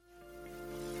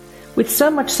With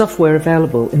so much software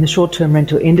available in the short-term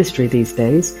rental industry these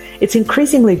days, it's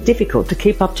increasingly difficult to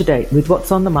keep up to date with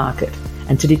what's on the market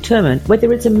and to determine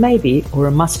whether it's a maybe or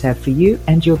a must-have for you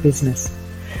and your business.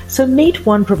 So meet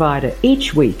one provider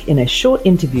each week in a short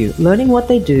interview, learning what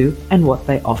they do and what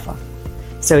they offer.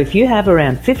 So if you have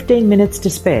around 15 minutes to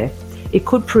spare, it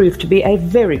could prove to be a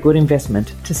very good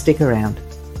investment to stick around.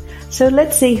 So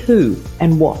let's see who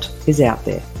and what is out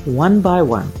there, one by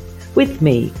one, with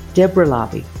me, Deborah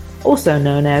Larby, also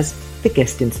known as the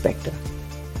Guest Inspector.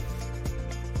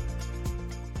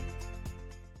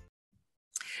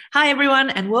 Hi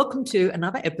everyone, and welcome to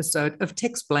another episode of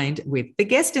Techsplained with the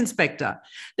Guest Inspector.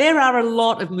 There are a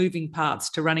lot of moving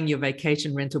parts to running your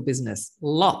vacation rental business,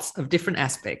 lots of different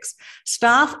aspects.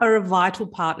 Staff are a vital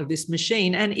part of this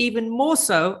machine, and even more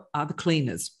so are the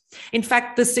cleaners. In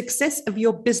fact, the success of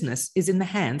your business is in the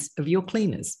hands of your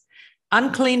cleaners.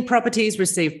 Unclean properties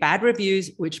receive bad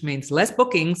reviews, which means less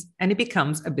bookings, and it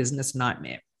becomes a business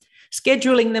nightmare.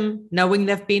 Scheduling them, knowing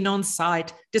they've been on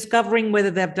site, discovering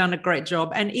whether they've done a great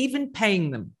job, and even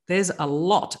paying them. There's a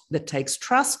lot that takes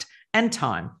trust and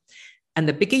time. And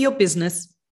the bigger your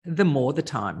business, the more the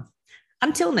time.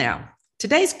 Until now,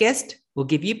 today's guest will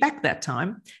give you back that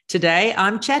time. Today,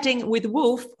 I'm chatting with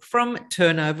Wolf from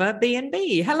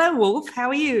TurnoverBNB. Hello, Wolf. How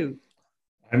are you?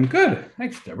 I'm good.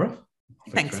 Thanks, Deborah.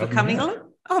 Thanks for coming along.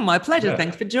 Oh, my pleasure. Yeah.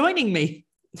 Thanks for joining me.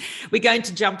 We're going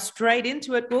to jump straight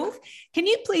into it, Wolf. Can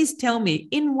you please tell me,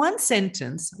 in one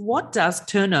sentence, what does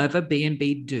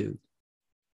TurnoverBNB do?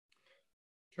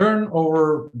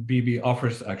 TurnoverBNB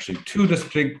offers actually two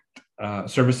distinct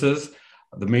services.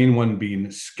 The main one being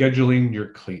scheduling your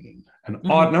cleaning, and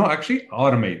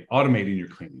automating your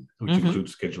cleaning, which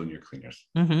includes scheduling your cleaners.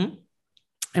 And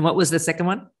what was the second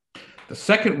one? The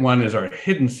second one is our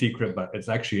hidden secret, but it's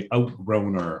actually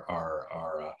outgrown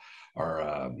our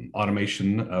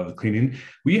automation of cleaning.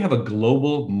 We have a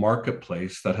global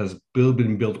marketplace that has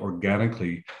been built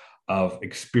organically of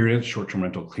experienced short-term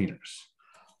rental cleaners.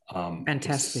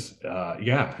 Fantastic.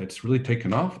 It's really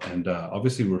taken off, and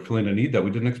obviously we're filling a need that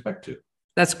we didn't expect to.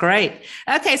 That's great.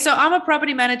 Okay, so I'm a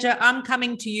property manager. I'm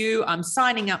coming to you. I'm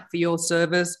signing up for your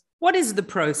service. What is the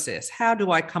process? How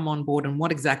do I come on board, and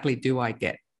what exactly do I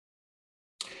get?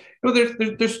 Well,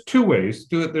 there's two ways to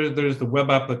do it. There's the web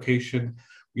application.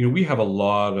 We have a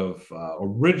lot of,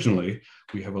 originally,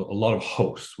 we have a lot of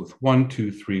hosts with 1,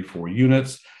 2, 3, 4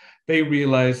 units. They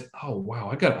realize, oh,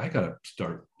 wow, I got to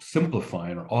start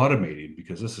simplifying or automating,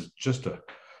 because this is just a,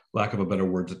 lack of a better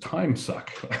words, a time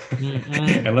suck.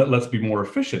 And let's be more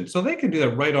efficient. So they can do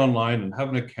that right online and have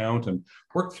an account and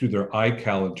work through their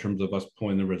iCal in terms of us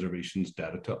pulling the reservations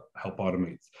data to help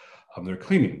automate their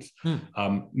cleanings.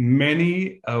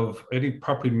 Any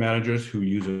property managers who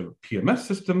use a PMS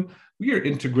system, we are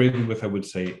integrated with, I would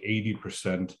say,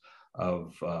 80%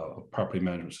 of property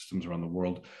management systems around the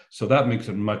world. So that makes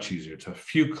it much easier. It's a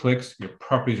few clicks, your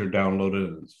properties are downloaded,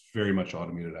 and it's very much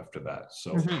automated after that.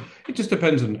 So it just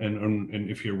depends on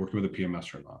if you're working with a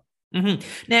PMS or not.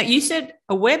 Now, you said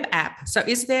a web app. So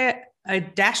is there a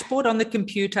dashboard on the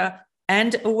computer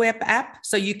and a web app,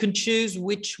 so you can choose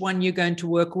which one you're going to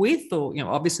work with? Or,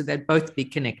 obviously they'd both be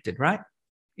connected, right?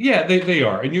 Yeah, they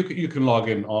are. And you can log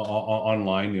in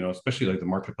online, especially like the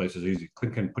marketplace is easy.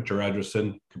 Click and put your address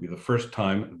in. Could be the first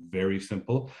time, very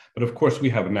simple. But of course, we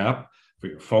have an app for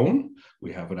your phone.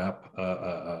 We have an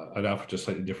app just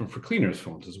slightly different for cleaners'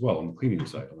 phones as well, on the cleaning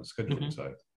side, on the scheduling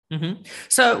side.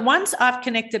 So once I've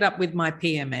connected up with my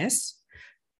PMS,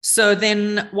 so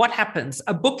then what happens?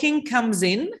 A booking comes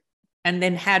in, and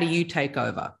then how do you take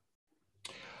over?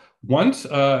 Once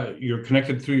you're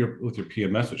connected with your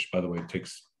PMS, which, by the way,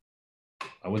 takes,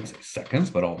 I wouldn't say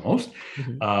seconds, but almost.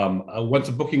 Once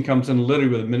a booking comes in, literally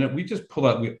with a minute, we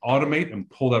automate and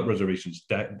pull that reservations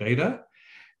data.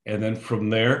 And then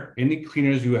from there, any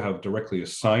cleaners you have directly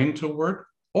assigned to work,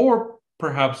 or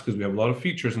perhaps, because we have a lot of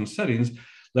features and settings,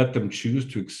 let them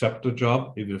choose to accept a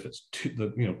job, even if it's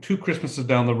two Christmases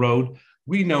down the road.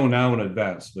 We know now in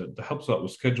advance that helps out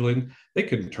with scheduling. They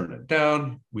can turn it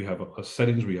down. We have a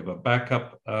settings. We have a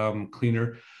backup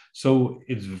cleaner. So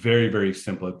it's very, very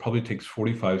simple. It probably takes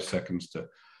 45 seconds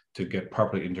to get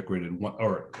properly integrated,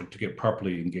 or to get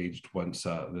properly engaged once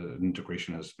the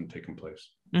integration has been taken place.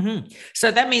 So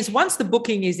that means once the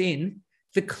booking is in,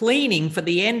 the cleaning for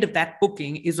the end of that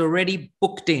booking is already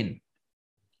booked in.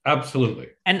 Absolutely.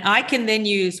 And I can then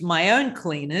use my own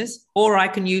cleaners, or I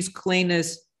can use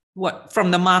cleaners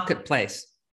from the marketplace,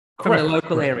 from the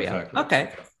local area. Exactly.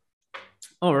 Okay.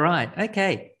 All right.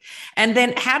 Okay. And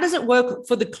then how does it work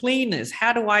for the cleaners?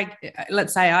 How do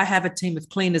let's say I have a team of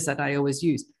cleaners that I always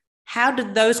use. How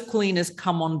did those cleaners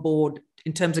come on board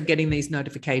in terms of getting these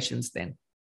notifications then?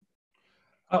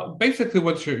 Basically,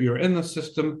 once you're in the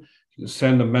system, you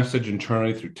send a message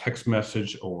internally through text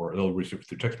message, or they'll receive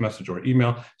through text message or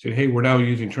email. Say, hey, we're now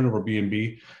using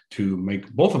TurnoverBNB to make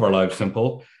both of our lives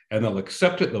simple, and they'll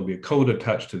accept it. There'll be a code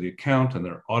attached to the account, and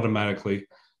they're automatically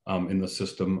in the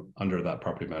system under that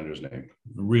property manager's name.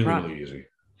 Really easy.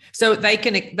 So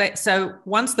so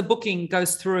once the booking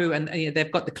goes through and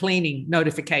they've got the cleaning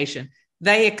notification,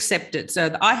 they accept it.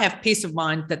 So I have peace of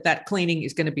mind that cleaning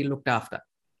is going to be looked after.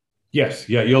 Yes,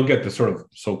 yeah, you'll get the sort of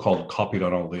so-called copied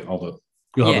on all the.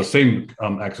 You'll have the same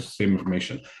access to the same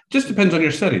information. It just depends on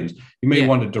your settings. You may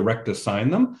want to direct assign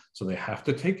them, so they have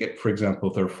to take it. For example,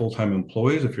 if they're full-time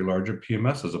employees, if you're larger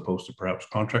PMS as opposed to perhaps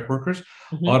contract workers,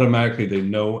 automatically they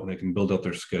know and they can build out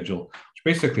their schedule, which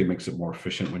basically makes it more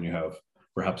efficient when you have,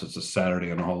 perhaps it's a Saturday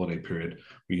and a holiday period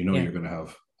where you know you're going to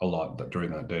have a lot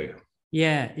during that day.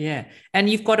 Yeah. And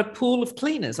you've got a pool of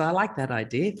cleaners. I like that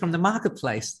idea from the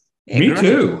marketplace. Yeah, Me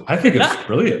too. I think it's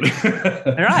brilliant.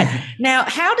 All right. Now,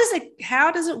 how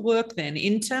does it work then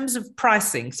in terms of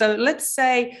pricing? So let's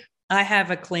say I have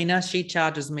a cleaner. She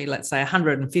charges me, let's say,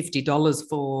 $150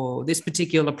 for this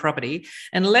particular property.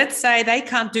 And let's say they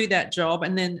can't do that job.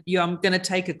 And then I'm going to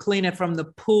take a cleaner from the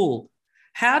pool.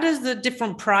 How does the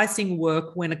different pricing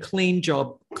work when a cleaning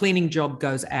job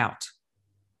goes out?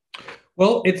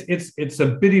 Well, it's a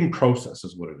bidding process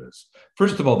is what it is.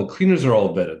 First of all, the cleaners are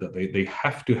all vetted that they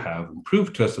have to have and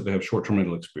prove to us that they have short-term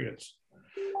rental experience.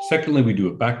 Secondly, we do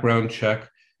a background check,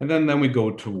 and then we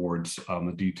go towards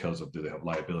the details of do they have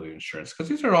liability insurance, because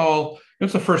these are all,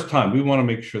 it's the first time. We want to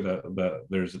make sure that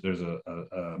there's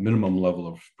a minimum level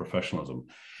of professionalism.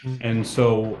 And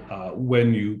so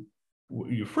when you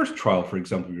first trial, for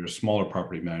example, you're a smaller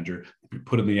property manager, you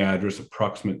put in the address,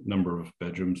 approximate number of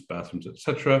bedrooms, bathrooms,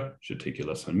 etc. Should take you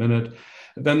less than a minute.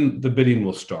 And then the bidding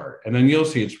will start. And then you'll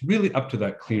see it's really up to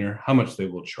that cleaner how much they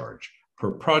will charge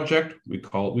per project. We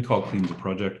call cleans a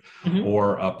project,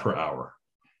 or per hour.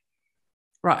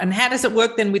 Right. And how does it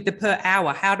work then with the per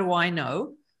hour? How do I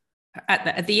know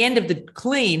at the end of the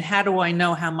clean, how do I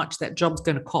know how much that job's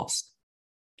going to cost?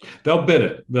 They'll bid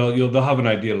it. They'll have an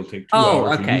idea. It'll take 2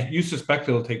 hours. Okay. You suspect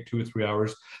it'll take 2 or 3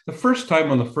 hours. The first time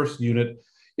on the first unit,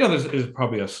 there's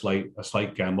probably a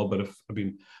slight gamble. But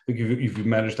if you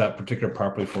manage that particular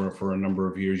property for a number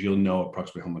of years, you'll know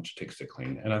approximately how much it takes to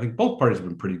clean. And I think both parties have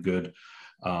been pretty good.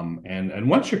 And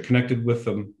once you're connected with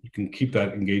them, you can keep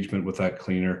that engagement with that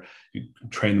cleaner. You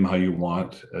train them how you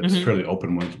want. It's fairly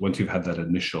open once you've had that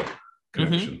initial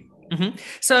connection.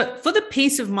 So for the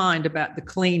peace of mind about the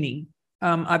cleaning,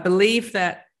 I believe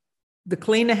that the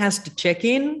cleaner has to check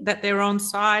in that they're on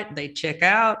site. They check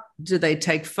out. Do they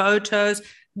take photos?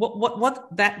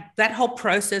 What that whole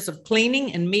process of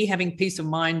cleaning and me having peace of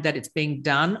mind that it's being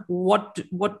done. What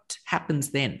happens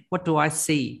then? What do I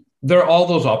see? There are all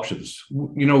those options.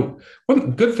 One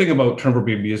good thing about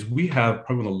TurnoverBNB is we have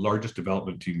probably one of the largest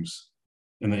development teams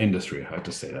in the industry, I have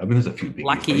to say that. I mean, there's a few big,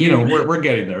 lucky you. We're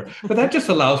getting there, but that just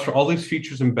allows for all these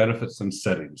features and benefits and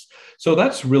settings. So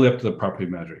that's really up to the property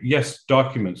manager. Yes,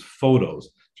 documents, photos.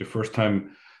 It's your first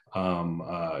time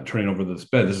turning over this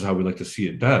bed. This is how we like to see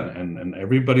it done, and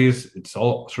it's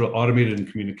all sort of automated in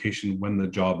communication when the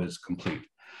job is complete.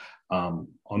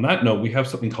 On that note, we have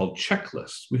something called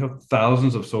checklists. We have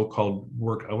thousands of so-called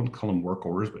I wouldn't call them work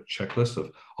orders, but checklists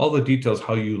of all the details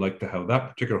how you like to have that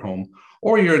particular home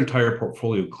or your entire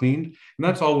portfolio cleaned. And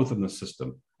that's all within the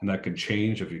system. And that can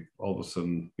change if you all of a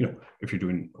sudden, if you're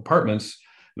doing apartments,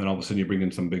 and then all of a sudden you bring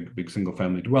in some big single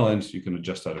family dwellings, you can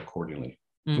adjust that accordingly.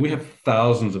 And we have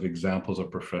thousands of examples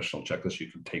of professional checklists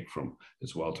you can take from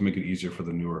as well to make it easier for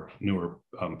the newer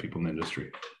people in the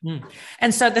industry.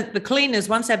 And so the cleaners,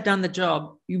 once they've done the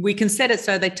job, we can set it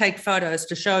so they take photos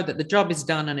to show that the job is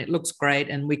done and it looks great,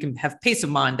 and we can have peace of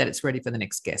mind that it's ready for the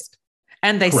next guest.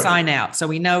 And they Correct. Sign out, so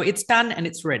we know it's done and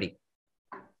it's ready.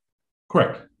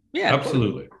 Correct. Yeah.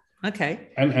 Absolutely. Okay.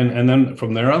 And then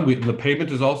from there on, the payment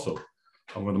is also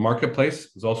over the marketplace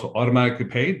is also automatically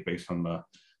paid based on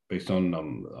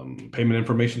payment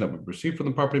information that we receive from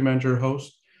the property manager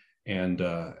host. And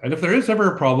if there is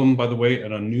ever a problem, by the way,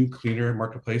 in a new cleaner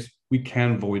marketplace, we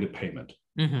can void a payment.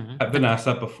 I've been asked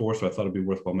that before, so I thought it'd be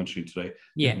worthwhile mentioning today.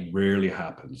 Yeah. It rarely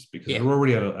happens because we're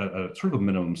already at a sort of a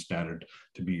minimum standard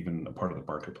to be even a part of the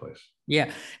marketplace. Yeah.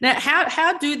 Now,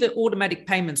 how do the automatic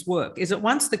payments work? Is it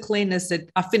once the cleaner said,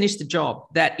 I finished the job,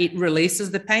 that it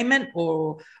releases the payment,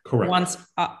 or correct? Once,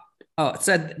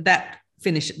 so that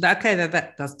finish. Okay,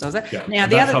 that does it. Yeah. Now,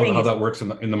 the other thing how that works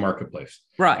in the marketplace,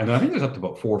 right? And I think there's up to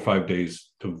about 4 or 5 days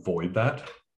to void that.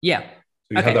 Yeah. So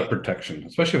you have that protection,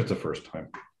 especially if it's the first time.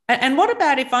 And what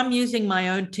about if I'm using my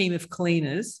own team of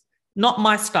cleaners, not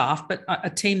my staff, but a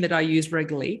team that I use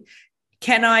regularly?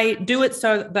 Can I do it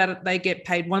so that they get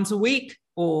paid once a week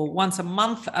or once a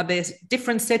month? Are there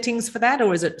different settings for that,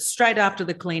 or is it straight after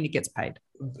the clean it gets paid?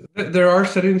 There are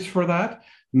settings for that.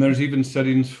 And there's even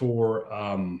settings for,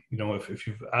 if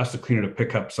you've asked the cleaner to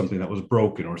pick up something that was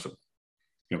broken or some,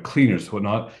 cleaners,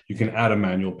 whatnot, you can add a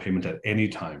manual payment at any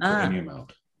time for any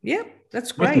amount. Yeah,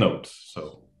 that's great. With notes.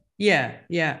 So yeah.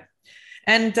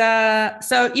 And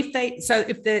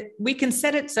we can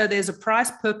set it so there's a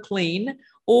price per clean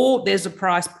or there's a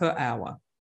price per hour.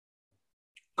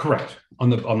 Correct. On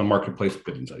the marketplace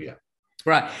bidding. So yeah.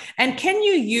 Right. And can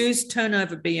you use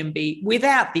TurnoverBNB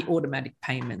without the automatic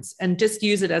payments and just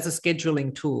use it as a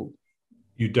scheduling tool?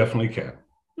 You definitely can.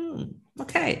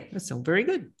 Okay. That's all very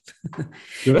good.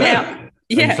 Now, are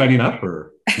you signing up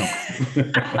or no?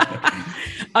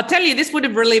 I'll tell you, this would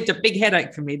have relieved a big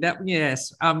headache for me.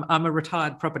 I'm a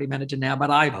retired property manager now,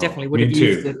 but I definitely would have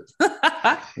used it.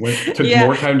 It took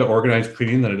more time to organize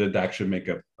cleaning than it did to actually make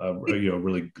a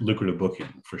really lucrative booking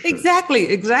for sure.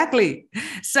 Exactly.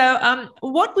 So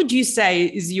what would you say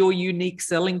is your unique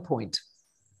selling point?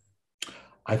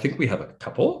 I think we have a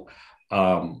couple.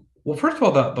 Well, first of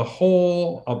all, the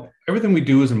whole everything we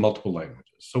do is in multiple languages.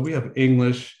 So we have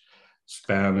English,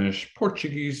 Spanish,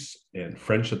 Portuguese, and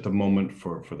French at the moment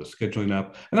for the scheduling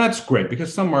app. And that's great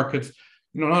because some markets,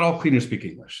 not all cleaners speak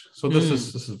English. So this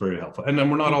is very helpful. And then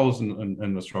we're not always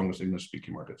in the strongest English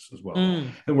speaking markets as well.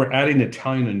 And we're adding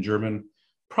Italian and German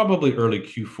probably early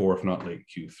Q4, if not late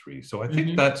Q3. So I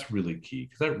think that's really key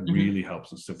because that really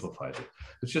helps and simplifies it.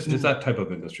 It's just it's that type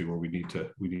of industry where we need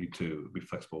to be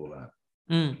flexible with that.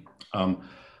 And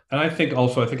I think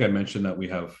I mentioned that we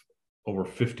have over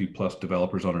 50 plus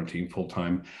developers on our team full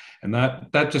time, and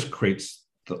that just creates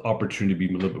the opportunity to be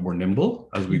a little bit more nimble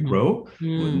as we grow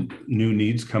when new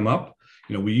needs come up.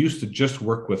 We used to just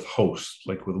work with hosts,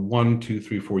 like with 1, 2,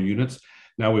 3, 4 units.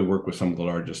 Now we work with some of the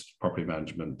largest property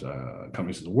management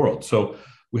companies in the world. So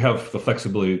we have the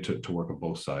flexibility to work on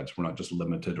both sides. We're not just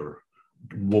limited or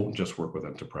won't just work with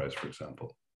enterprise, for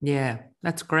example. Yeah,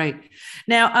 that's great.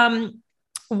 Now,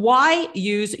 why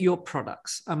use your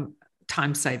products?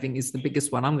 Time saving is the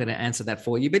biggest one. I'm going to answer that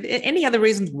for you. But any other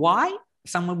reasons why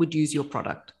someone would use your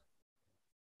product?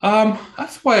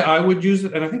 That's why I would use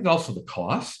it, and I think also the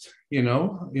cost. If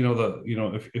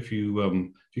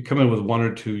you come in with 1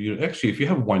 or 2 units, actually, if you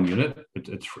have 1 unit,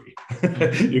 it's free.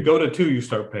 You go to 2, you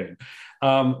start paying.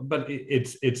 But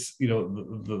it's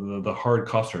the hard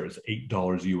cost is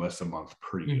 $8 US a month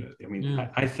per unit. I mean,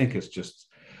 I think it's just.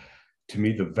 To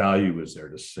me, the value is there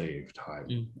to save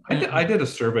time. I did a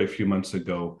survey a few months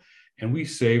ago, and we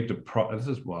saved a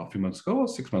few months ago,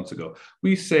 6 months ago.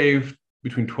 We saved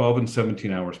between 12 and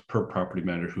 17 hours per property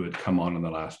manager who had come on in the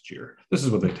last year. This is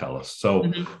what they tell us. So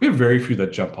we have very few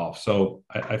that jump off. So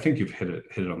I think you've hit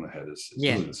it on the head. It's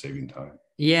really the saving time.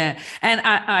 Yeah. And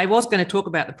I was going to talk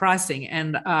about the pricing.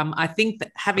 And I think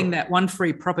that having that one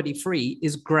free property free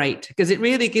is great because it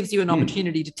really gives you an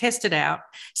opportunity to test it out,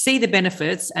 see the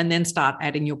benefits, and then start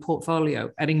adding your portfolio,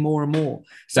 adding more and more.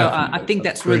 So I think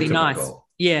that's really nice.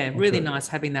 Yeah, really nice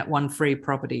having that one free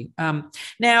property.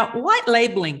 Now, white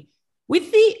labeling.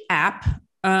 With the app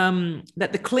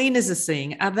that the cleaners are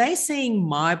seeing, are they seeing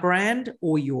my brand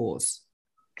or yours?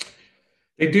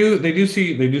 They do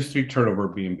see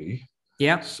TurnoverBNB.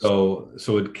 Yeah. So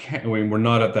it can't. I mean, we're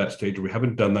not at that stage. We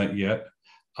haven't done that yet.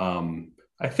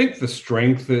 I think the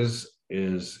strength is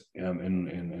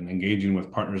in engaging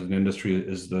with partners in the industry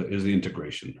is the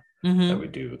integration that we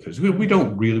do, because we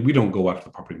don't go after the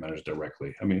property managers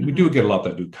directly. I mean, we do get a lot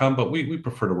that do come, but we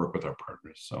prefer to work with our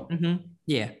partners. So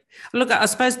yeah, look, I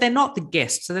suppose they're not the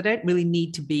guests, so they don't really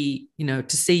need to be, to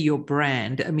see your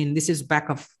brand. I mean, this is back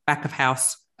of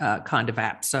house kind of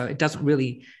app, so it doesn't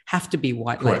really have to be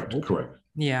white labeled. Correct.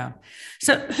 Yeah.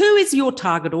 So who is your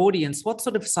target audience? What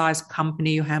sort of size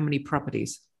company or how many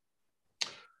properties?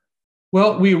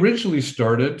 Well, we originally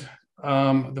started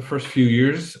the first few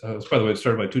years. By the way, it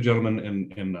started by 2 gentlemen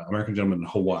American gentlemen in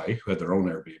Hawaii who had their own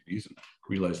Airbnbs and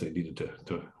realized they needed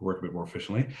to work a bit more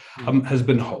efficiently. Has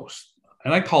been hosts,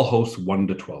 and I call hosts 1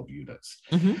 to 12 units,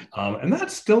 and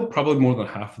that's still probably more than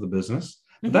half of the business.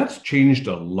 But that's changed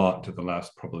a lot to the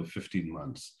last probably 15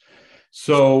 months.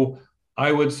 So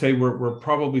I would say we're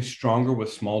probably stronger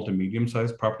with small to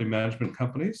medium-sized property management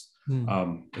companies.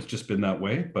 It's just been that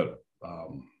way, but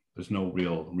there's no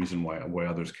real reason why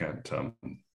others can't,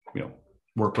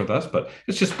 work with us. But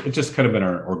it's just kind of been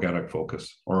our organic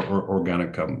focus or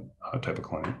organic type of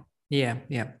client. Yeah.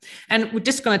 And we're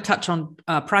just going to touch on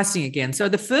pricing again. So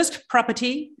the first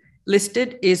property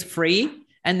listed is free,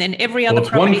 and then every other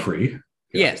property. One free.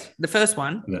 Yes, the first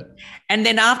one. And And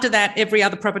then after that, every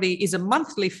other property is a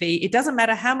monthly fee. It doesn't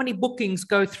matter how many bookings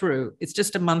go through. It's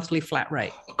just a monthly flat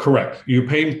rate. correct. You're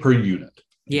paying per unit.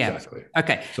 Yeah. Exactly.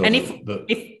 Okay. So And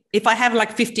if I have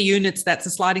like 50 units, that's a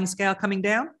sliding scale coming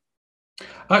down?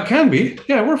 It can be.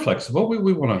 Yeah, we're flexible.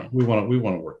 We want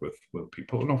to work with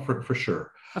people. No, for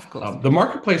sure. Of course. The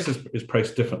marketplace is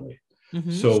priced differently.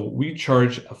 Mm-hmm. So we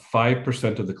charge a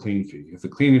 5% of the clean fee. If the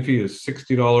clean fee is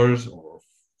 $60 or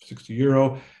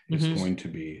 €60, it's going to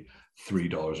be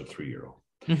 $3 or €3.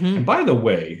 Mm-hmm. And by the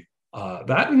way,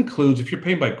 that includes if you're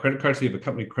paying by credit card, so you have a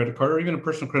company credit card or even a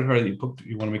personal credit card that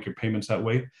you want to make your payments that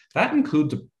way. That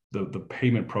includes the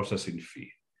payment processing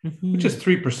fee, which is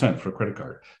 3% for a credit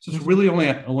card. So it's really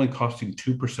only costing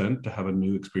 2% to have a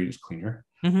new experienced cleaner.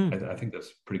 I think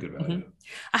that's pretty good value.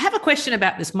 I have a question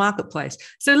about this marketplace.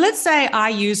 So let's say I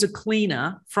use a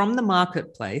cleaner from the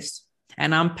marketplace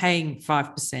and I'm paying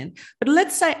 5%, but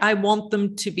let's say I want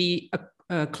them to be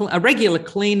a regular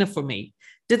cleaner for me.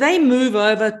 Do they move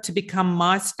over to become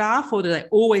my staff, or do they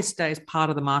always stay as part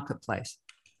of the marketplace?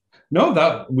 No,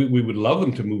 that we would love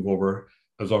them to move over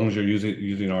as long as you're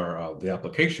using our the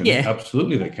application. Yeah.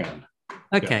 Absolutely, they can.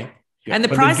 Okay. Yeah. And the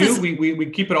but prices, we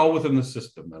keep it all within the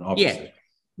system, then obviously.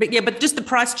 But just the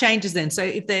price changes then. So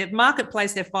if they're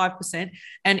marketplace, they're 5%,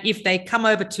 and if they come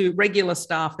over to regular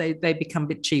staff, they become a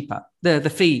bit cheaper.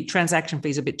 The transaction fee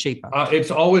is a bit cheaper. It's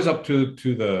always up to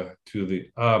the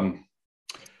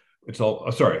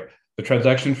the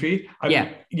transaction fee.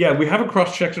 We haven't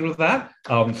cross-checked with that,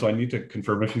 so I need to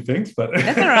confirm a few things. But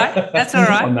that's all right. That's all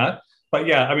right on that. But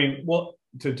yeah, I mean, well,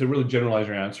 to really generalize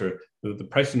your answer, the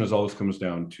pricing always comes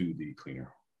down to the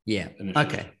cleaner. Yeah. Initially.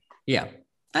 Okay. Yeah.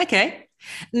 Okay.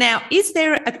 Now, is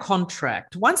there a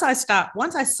contract? Once I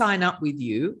sign up with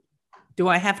you, do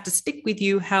I have to stick with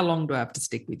you? How long do I have to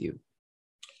stick with you?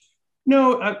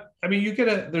 No, I mean,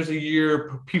 there's a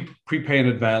year prepay in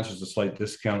advance. There's a slight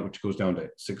discount, which goes down to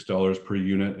 $6 per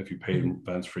unit if you pay in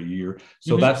advance for a year.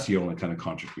 So that's the only kind of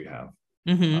contract we have.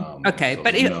 Okay. So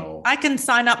but I can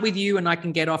sign up with you and I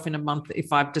can get off in a month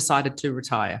if I've decided to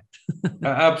retire.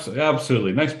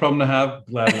 Absolutely. Nice problem to have.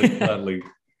 Gladly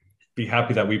be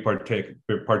happy that we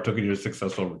partook in your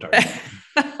successful retirement.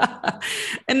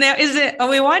 And now, are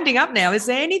we winding up now? Is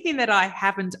there anything that I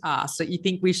haven't asked that you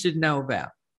think we should know about?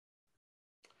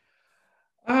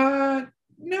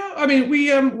 No, I mean,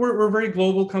 we're a very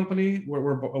global company.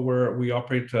 We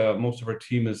operate. Most of our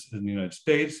team is in the United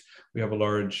States. We have a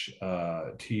large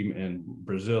team in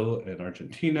Brazil and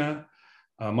Argentina.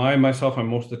 Myself, I'm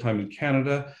most of the time in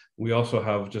Canada. We also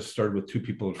have just started with 2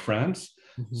 people in France.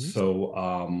 So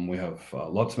we have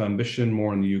lots of ambition,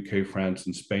 more in the UK, France,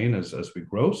 and Spain as we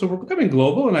grow. So we're becoming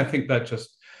global, and I think that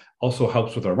just also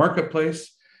helps with our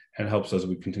marketplace and helps as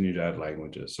we continue to add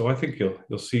languages. So I think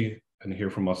you'll see and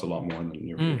hear from us a lot more in the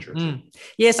near future.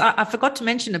 Yes, I forgot to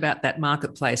mention about that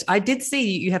marketplace. I did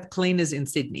see you have cleaners in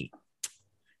Sydney.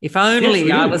 If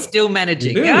only I was still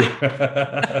managing.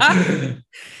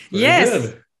 Yes.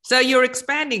 Good. So you're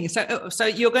expanding. So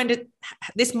you're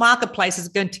this marketplace is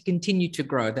going to continue to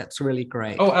grow. That's really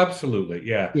great. Oh, absolutely.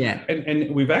 Yeah. Yeah.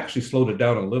 And we've actually slowed it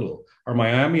down a little. Our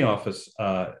Miami office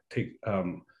can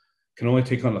only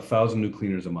take on 1,000 new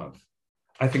cleaners a month.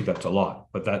 I think that's a lot,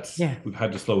 but we've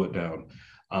had to slow it down.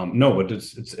 No, but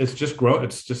it's just grow.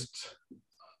 It's just,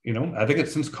 I think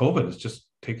it's since COVID, it's just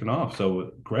taken off.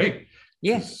 So great.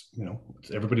 Yes.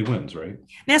 Everybody wins, right?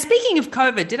 Now, speaking of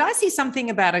COVID, did I see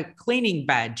something about a cleaning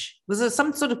badge? Was there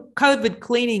some sort of COVID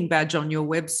cleaning badge on your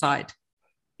website?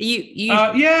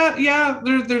 Yeah.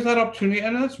 There's that opportunity,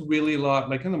 and that's really a lot.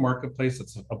 Like in the marketplace,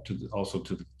 it's up to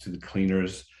the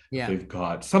cleanners. Yeah. They've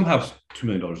got some have $2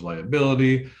 million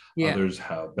liability. Yeah. Others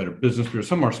have better business bureaus.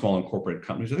 Some are small incorporated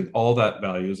companies. I think all that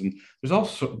values, and there's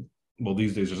also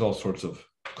these days there's all sorts of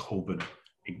COVID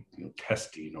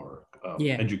testing or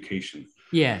education.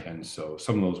 Yeah. And so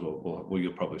some of those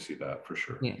you'll probably see that for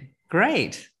sure. Yeah.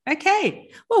 Great. Okay.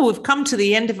 Well, we've come to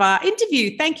the end of our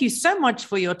interview. Thank you so much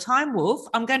for your time, Wolf.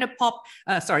 I'm going to pop,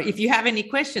 if you have any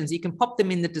questions, you can pop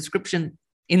them in the description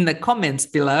in the comments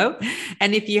below.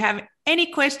 And if you have any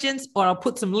questions, or I'll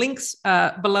put some links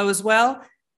below as well.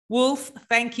 Wolf,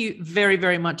 thank you very,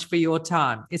 very much for your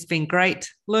time. It's been great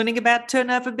learning about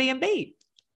TurnoverBNB.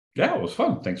 Yeah, it was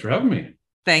fun. Thanks for having me.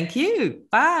 Thank you.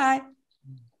 Bye.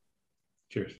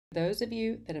 Cheers. Those of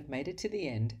you that have made it to the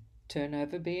end,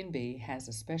 TurnoverBNB has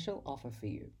a special offer for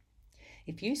you.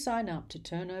 If you sign up to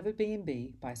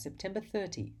TurnoverBNB by September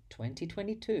 30,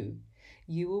 2022,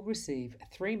 you will receive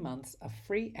 3 months of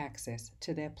free access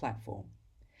to their platform.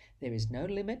 There is no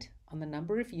limit on the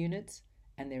number of units,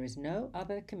 and there is no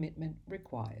other commitment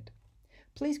required.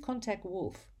 Please contact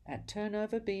Wolf at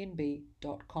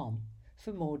turnoverbnb.com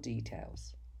for more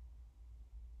details.